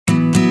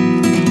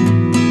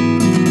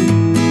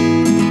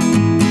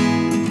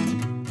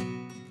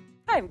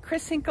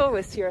Chris Hinkel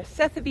with Sierra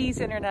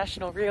Sotheby's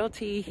International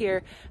Realty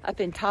here up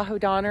in Tahoe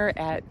Donner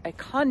at a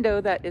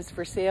condo that is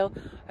for sale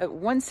at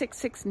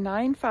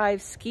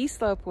 16695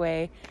 Skislope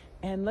Way.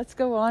 And let's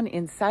go on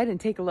inside and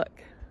take a look.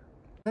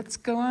 Let's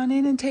go on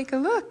in and take a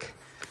look.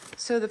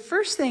 So the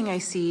first thing I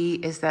see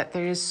is that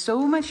there is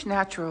so much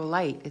natural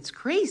light. It's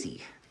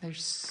crazy.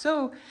 It's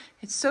so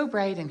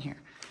bright in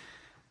here.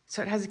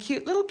 So it has a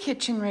cute little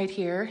kitchen right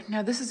here.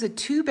 Now this is a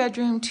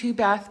 2-bedroom,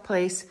 2-bath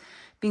place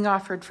being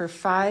offered for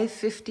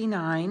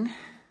 $559.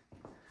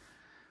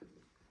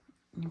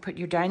 You put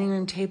your dining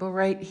room table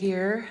right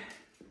here.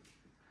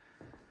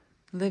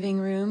 Living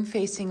room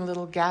facing a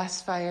little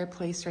gas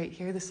fireplace right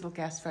here. This little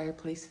gas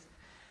fireplace,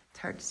 it's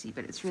hard to see,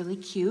 but it's really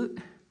cute.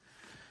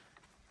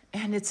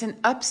 And it's an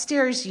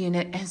upstairs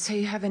unit, and so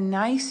you have a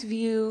nice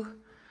view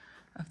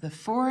of the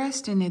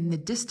forest, and in the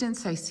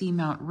distance I see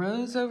Mount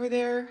Rose over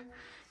there.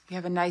 You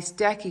have a nice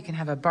deck. You can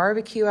have a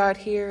barbecue out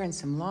here and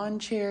some lawn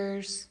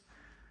chairs.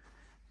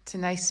 It's a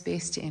nice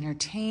space to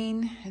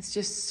entertain. It's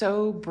just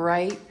so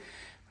bright,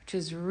 which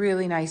is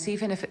really nice.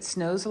 Even if it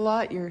snows a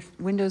lot, your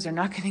windows are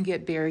not going to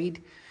get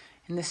buried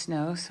in the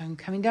snow. So I'm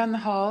coming down the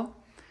hall.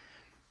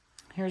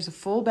 Here's a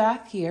full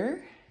bath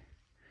here.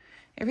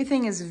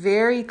 Everything is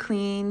very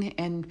clean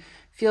and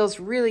feels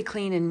really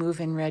clean and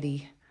move-in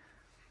ready.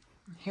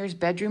 Here's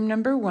bedroom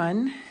number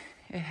 1.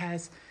 It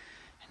has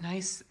a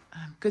nice,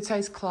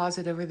 good-sized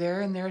closet over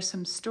there, and there's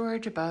some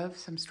storage above,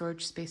 some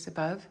storage space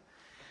above.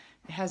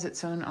 It has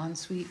its own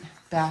ensuite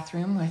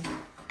bathroom with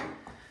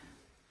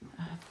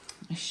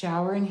a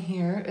shower in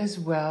here as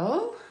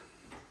well.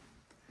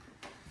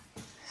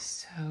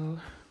 So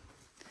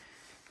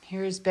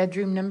here is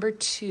bedroom number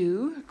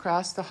 2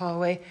 across the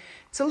hallway.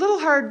 It's a little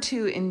hard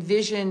to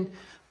envision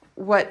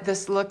what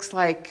this looks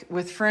like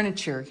with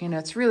furniture. You know,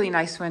 it's really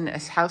nice when a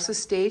house is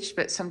staged,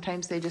 but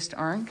sometimes they just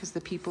aren't because the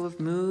people have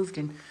moved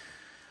and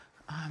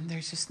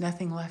there's just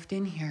nothing left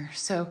in here.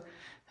 So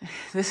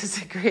this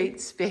is a great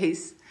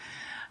space.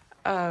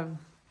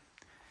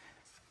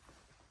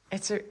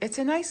 It's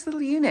a nice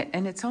little unit,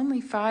 and it's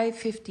only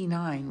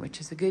 $559,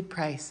 which is a good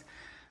price.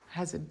 It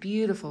has a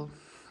beautiful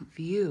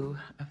view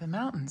of the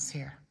mountains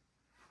here.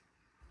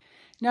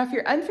 Now, if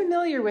you're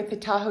unfamiliar with the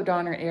Tahoe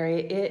Donner area,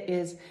 it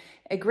is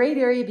a great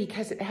area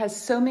because it has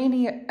so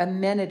many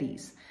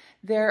amenities.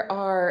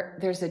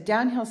 There's a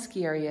downhill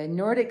ski area, a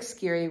Nordic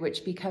ski area,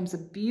 which becomes a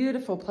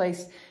beautiful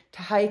place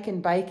to hike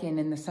and bike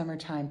in the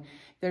summertime.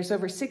 There's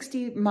over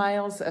 60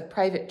 miles of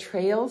private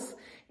trails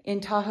in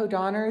Tahoe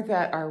Donner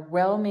that are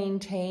well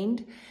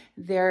maintained.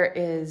 There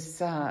is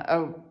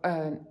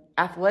an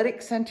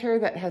athletic center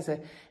that has a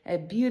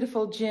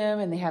beautiful gym,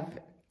 and they have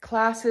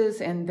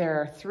classes, and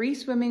there are 3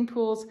 swimming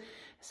pools,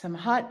 some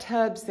hot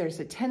tubs, there's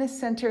a tennis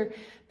center,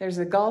 there's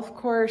a golf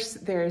course,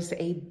 there's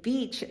a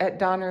beach at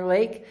Donner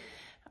Lake.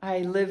 I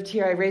lived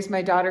here, I raised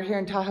my daughter here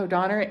in Tahoe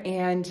Donner,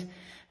 and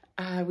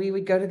we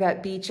would go to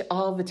that beach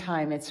all the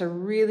time. It's a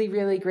really,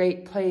 really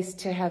great place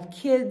to have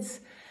kids.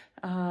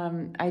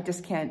 I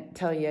just can't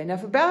tell you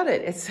enough about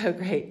it. It's so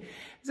great.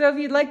 So if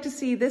you'd like to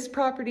see this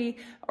property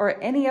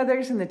or any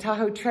others in the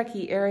Tahoe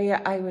Truckee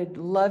area, I would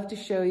love to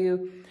show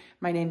you.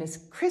 My name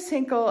is Chris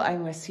Hinkel.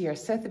 I'm with Sierra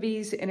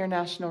Sotheby's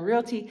International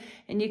Realty,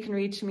 and you can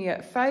reach me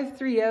at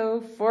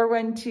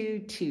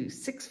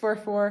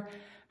 530-412-2644.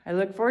 I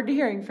look forward to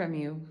hearing from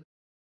you.